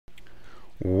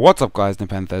What's up guys,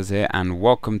 NepentheZ here and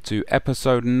welcome to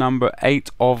episode number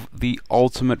 8 of the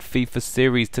Ultimate FIFA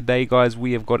series. Today guys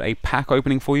we have got a pack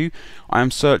opening for you. I am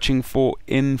searching for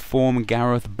in-form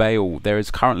Gareth Bale. There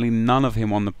is currently none of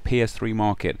him on the PS3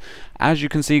 market. As you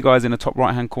can see guys, in the top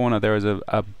right hand corner there is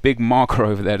a big marker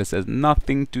over there that says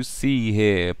nothing to see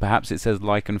here. Perhaps it says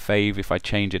like and fave if I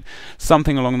change it.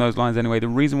 Something along those lines anyway. The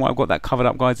reason why I've got that covered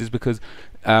up guys is because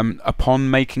upon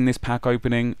making this pack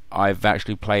opening I've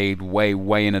actually played way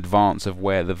in advance of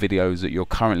where the videos that you're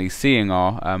currently seeing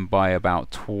are by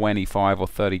about 25 or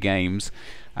 30 games,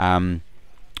 so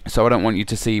I don't want you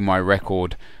to see my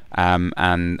record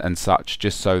and such,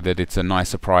 just so that it's a nice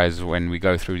surprise when we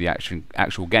go through the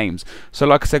actual games. So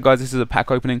like I said guys, this is a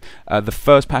pack opening. The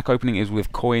first pack opening is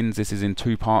with coins. This is in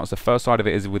two parts. The first side of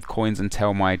it is with coins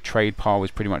until my trade pile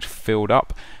is pretty much filled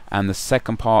up, and the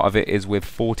second part of it is with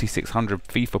 4,600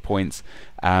 FIFA points,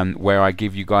 where I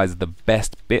give you guys the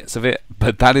best bits of it.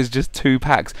 But that is just two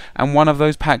packs, and one of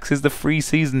those packs is the free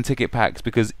season ticket packs,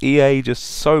 because EA just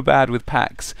so bad with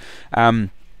packs.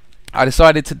 I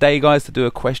decided today guys to do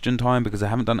a question time because I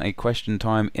haven't done a question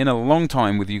time in a long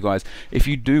time with you guys. If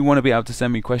you do want to be able to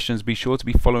send me questions, be sure to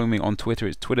be following me on Twitter.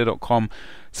 It's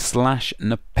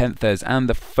twitter.com/NepentheZ. And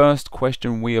the first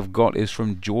question we have got is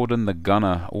from Jordan the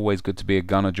Gunner. Always good to be a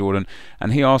gunner, Jordan.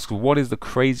 And he asks, what is the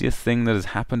craziest thing that has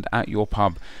happened at your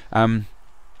pub?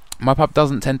 My pub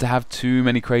doesn't tend to have too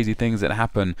many crazy things that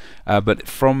happen, but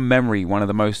from memory, one of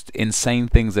the most insane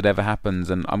things that ever happens,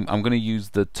 and I'm going to use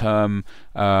the term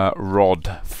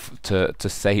ROD to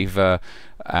save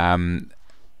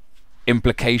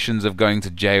implications of going to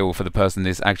jail for the person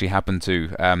this actually happened to.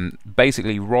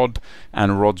 Basically, Rod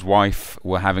and Rod's wife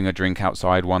were having a drink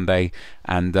outside one day,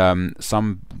 and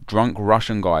some drunk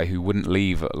Russian guy who wouldn't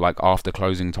leave like after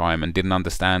closing time and didn't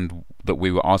understand that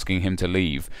we were asking him to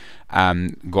leave,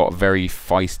 got very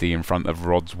feisty in front of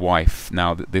Rod's wife.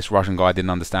 Now this Russian guy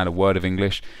didn't understand a word of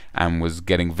English and was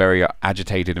getting very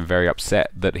agitated and very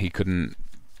upset that he couldn't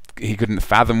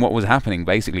fathom what was happening.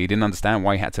 Basically, he didn't understand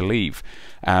why he had to leave.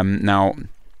 Now,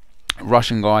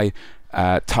 Russian guy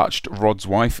touched Rod's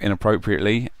wife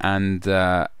inappropriately, and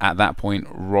at that point,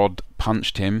 Rod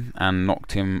punched him and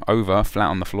knocked him over flat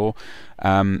on the floor.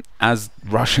 As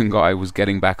Russian guy was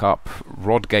getting back up,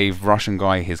 Rod gave Russian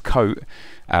guy his coat.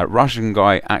 Russian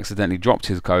guy accidentally dropped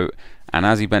his coat, and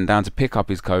as he bent down to pick up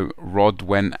his coat, Rod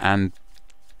went and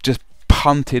just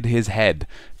punted his head.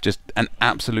 Just an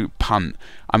absolute punt.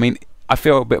 I mean, I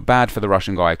feel a bit bad for the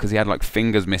Russian guy because he had like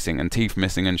fingers missing and teeth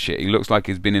missing and shit. He looks like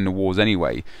he's been in the wars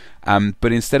anyway.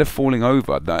 But instead of falling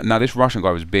over, now this Russian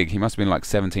guy was big. He must have been like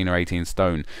 17 or 18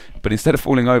 stone. But instead of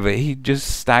falling over, he just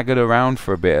staggered around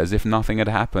for a bit as if nothing had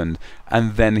happened.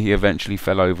 And then he eventually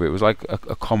fell over. It was like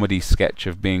a comedy sketch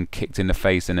of being kicked in the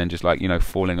face and then just like, you know,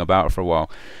 falling about for a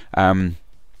while.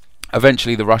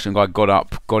 Eventually the Russian guy got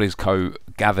up, got his coat,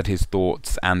 gathered his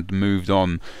thoughts and moved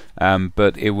on.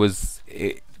 But it was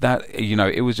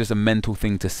just a mental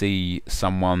thing to see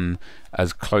someone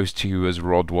as close to you as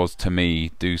Rod was to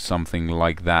me do something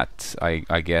like that,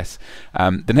 I guess.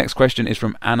 The next question is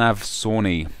from Anav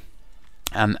Sawney,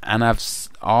 and Anav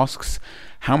asks,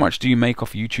 how much do you make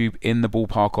off YouTube in the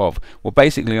ballpark of? Well,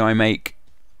 basically I make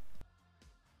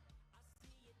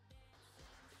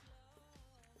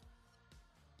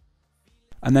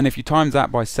and then if you times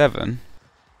that by 7,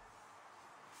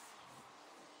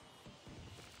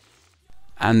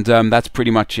 and that's pretty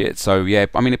much it. So yeah,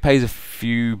 I mean, it pays a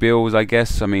few bills, I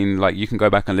guess. I mean, like, you can go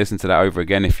back and listen to that over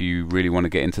again if you really want to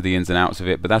get into the ins and outs of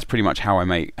it. But that's pretty much how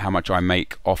much I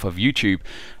make off of YouTube.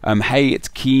 Hey, it's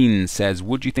Keen says,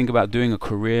 would you think about doing a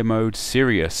career mode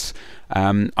serious?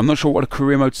 I'm not sure what a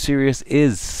career mode serious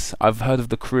is. I've heard of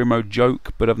the career mode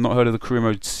joke, but I've not heard of the career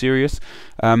mode serious.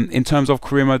 In terms of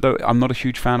career mode though, I'm not a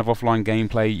huge fan of offline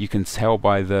gameplay. You can tell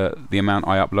by the amount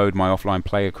I upload my offline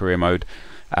player career mode.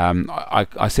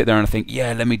 I sit there and I think,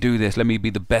 yeah, let me do this, let me be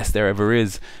the best there ever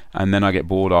is, and then I get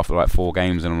bored after like 4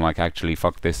 games and I'm like, actually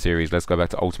fuck this series, let's go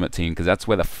back to Ultimate Team, because that's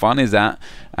where the fun is at.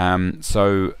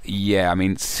 So yeah, I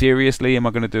mean, seriously, am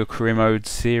I going to do a career mode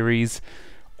series?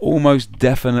 Almost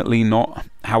definitely not.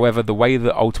 However, the way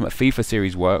the Ultimate FIFA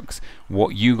series works,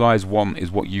 what you guys want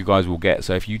is what you guys will get.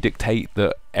 So if you dictate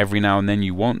that every now and then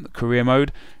you want career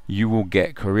mode, you will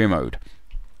get career mode.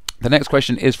 The next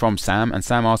question is from Sam, and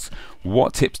Sam asks,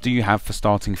 what tips do you have for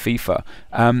starting FIFA?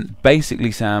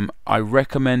 Basically, Sam, I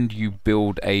recommend you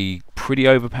build a pretty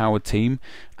overpowered team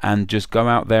and just go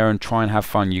out there and try and have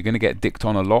fun. You're going to get dicked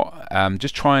on a lot.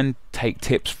 Just try and take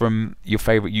tips from your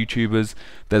favorite YouTubers.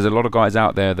 There's a lot of guys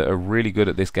out there that are really good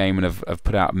at this game and have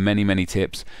put out many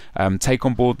tips. Take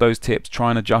on board those tips, try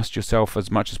and adjust yourself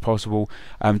as much as possible.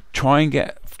 Try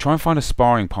try and find a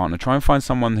sparring partner. Try and find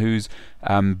someone who's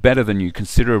better than you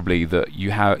considerably, that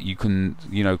you can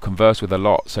converse with a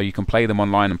lot, so you can play them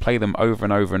online and play them over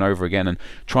and over and over again, and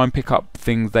try and pick up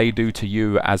things they do to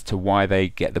you as to why they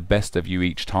get the best of you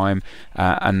each time,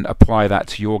 and apply that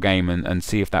to your game and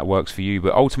see if that works for you.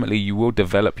 But ultimately you will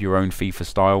develop your own FIFA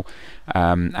style,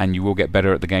 and you will get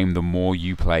better at the game the more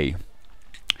you play.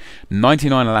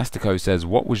 99 Elastico says,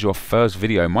 what was your first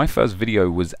video? My first video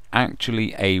was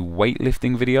actually a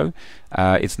weightlifting video.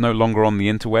 It's no longer on the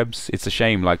interwebs. It's a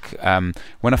shame. Like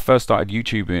when I first started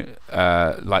YouTube,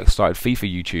 started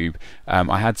FIFA YouTube,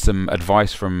 I had some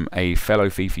advice from a fellow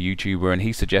FIFA YouTuber, and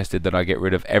he suggested that I get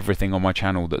rid of everything on my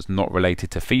channel that's not related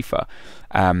to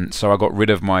FIFA. So I got rid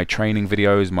of my training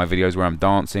videos, my videos where I'm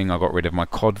dancing. I got rid of my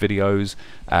COD videos,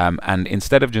 and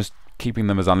instead of just keeping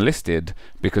them as unlisted,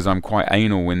 because I'm quite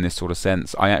anal in this sort of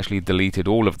sense, I actually deleted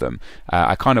all of them.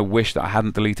 I kind of wish that I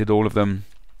hadn't deleted all of them,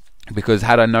 because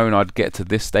had I known I'd get to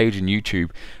this stage in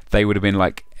YouTube, they would have been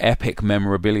like epic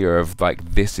memorabilia of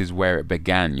like, this is where it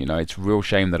began. It's a real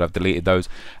shame that I've deleted those,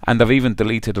 and I've even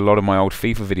deleted a lot of my old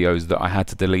FIFA videos that I had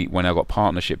to delete when I got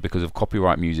partnership because of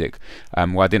copyright music,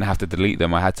 where I didn't have to delete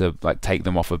them. I had to like take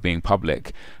them off of being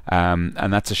public,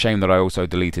 and that's a shame that I also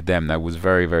deleted them. That was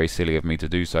very, very silly of me to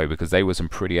do so, because they were some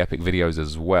pretty epic videos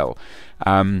as well.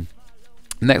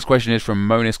 Next question is from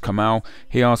Monis Kamal.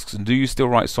 He asks, do you still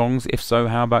write songs? If so,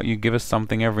 how about you give us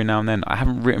something every now and then? I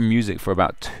haven't written music for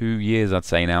about 2 years, I'd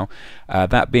say now.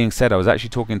 That being said, I was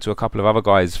actually talking to a couple of other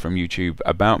guys from YouTube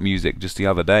about music just the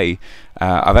other day.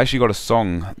 I've actually got a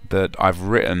song that I've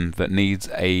written that needs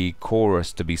a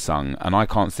chorus to be sung, and I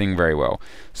can't sing very well.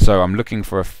 So I'm looking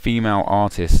for a female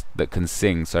artist that can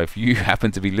sing. So if you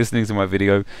happen to be listening to my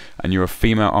video and you're a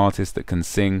female artist that can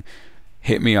sing,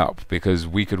 hit me up, because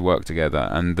we could work together.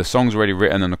 And the song's already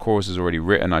written and the chorus is already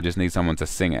written. I just need someone to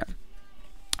sing it.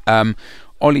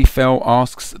 Ollie Fell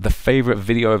asks, the favorite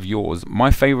video of yours? My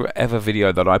favorite ever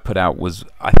video that I put out was,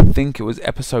 I think it was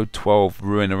episode 12,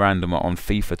 Ruin a Randomer on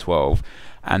FIFA 12.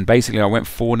 And basically I went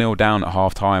 4-0 down at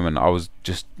half time, and I was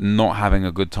just not having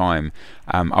a good time.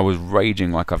 I was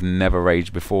raging like I've never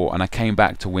raged before, and I came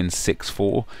back to win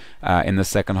 6-4 in the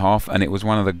second half, and it was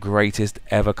one of the greatest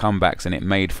ever comebacks, and it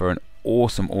made for an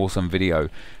awesome video.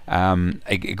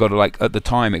 It got, like, at the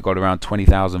time it got around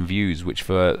 20,000 views, which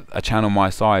for a channel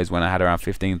my size, when I had around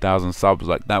 15,000 subs,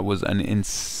 like, that was an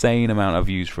insane amount of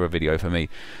views for a video for me.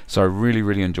 So I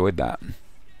really enjoyed that.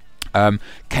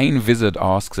 Kane Vizard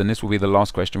asks, and this will be the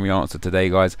last question we answer today,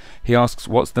 guys. He asks,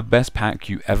 what's the best pack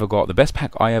you ever got? The best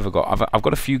pack I ever got, I've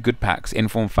got a few good packs.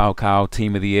 Inform Falcao,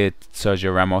 Team of the Year,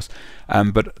 Sergio Ramos,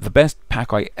 but the best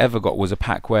pack I ever got was a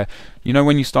pack where,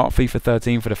 when you start FIFA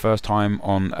 13 for the first time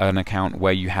on an account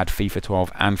where you had FIFA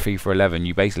 12 and FIFA 11,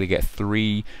 you basically get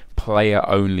 3 player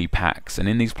only packs, and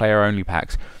in these player only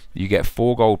packs you get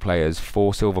 4 gold players,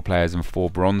 4 silver players, and 4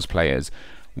 bronze players.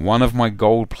 One of my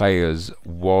gold players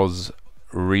was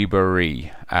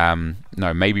Ribery.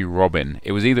 No, maybe Robin.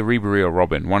 It was either Ribery or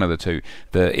Robin, one of the two.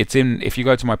 If you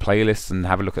go to my playlists and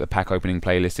have a look at the pack opening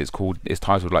playlist, it's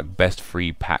titled like best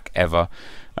free pack ever.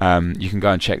 You can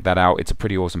go and check that out. It's a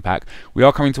pretty awesome pack. We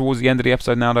are coming towards the end of the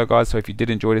episode now though, guys, so if you did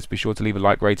enjoy this, be sure to leave a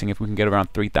like rating. If we can get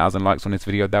around 3,000 likes on this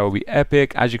video, that will be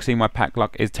epic. As you can see, my pack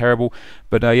luck is terrible,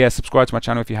 but yeah, subscribe to my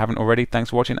channel if you haven't already. Thanks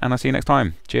for watching, and I'll see you next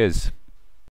time. Cheers.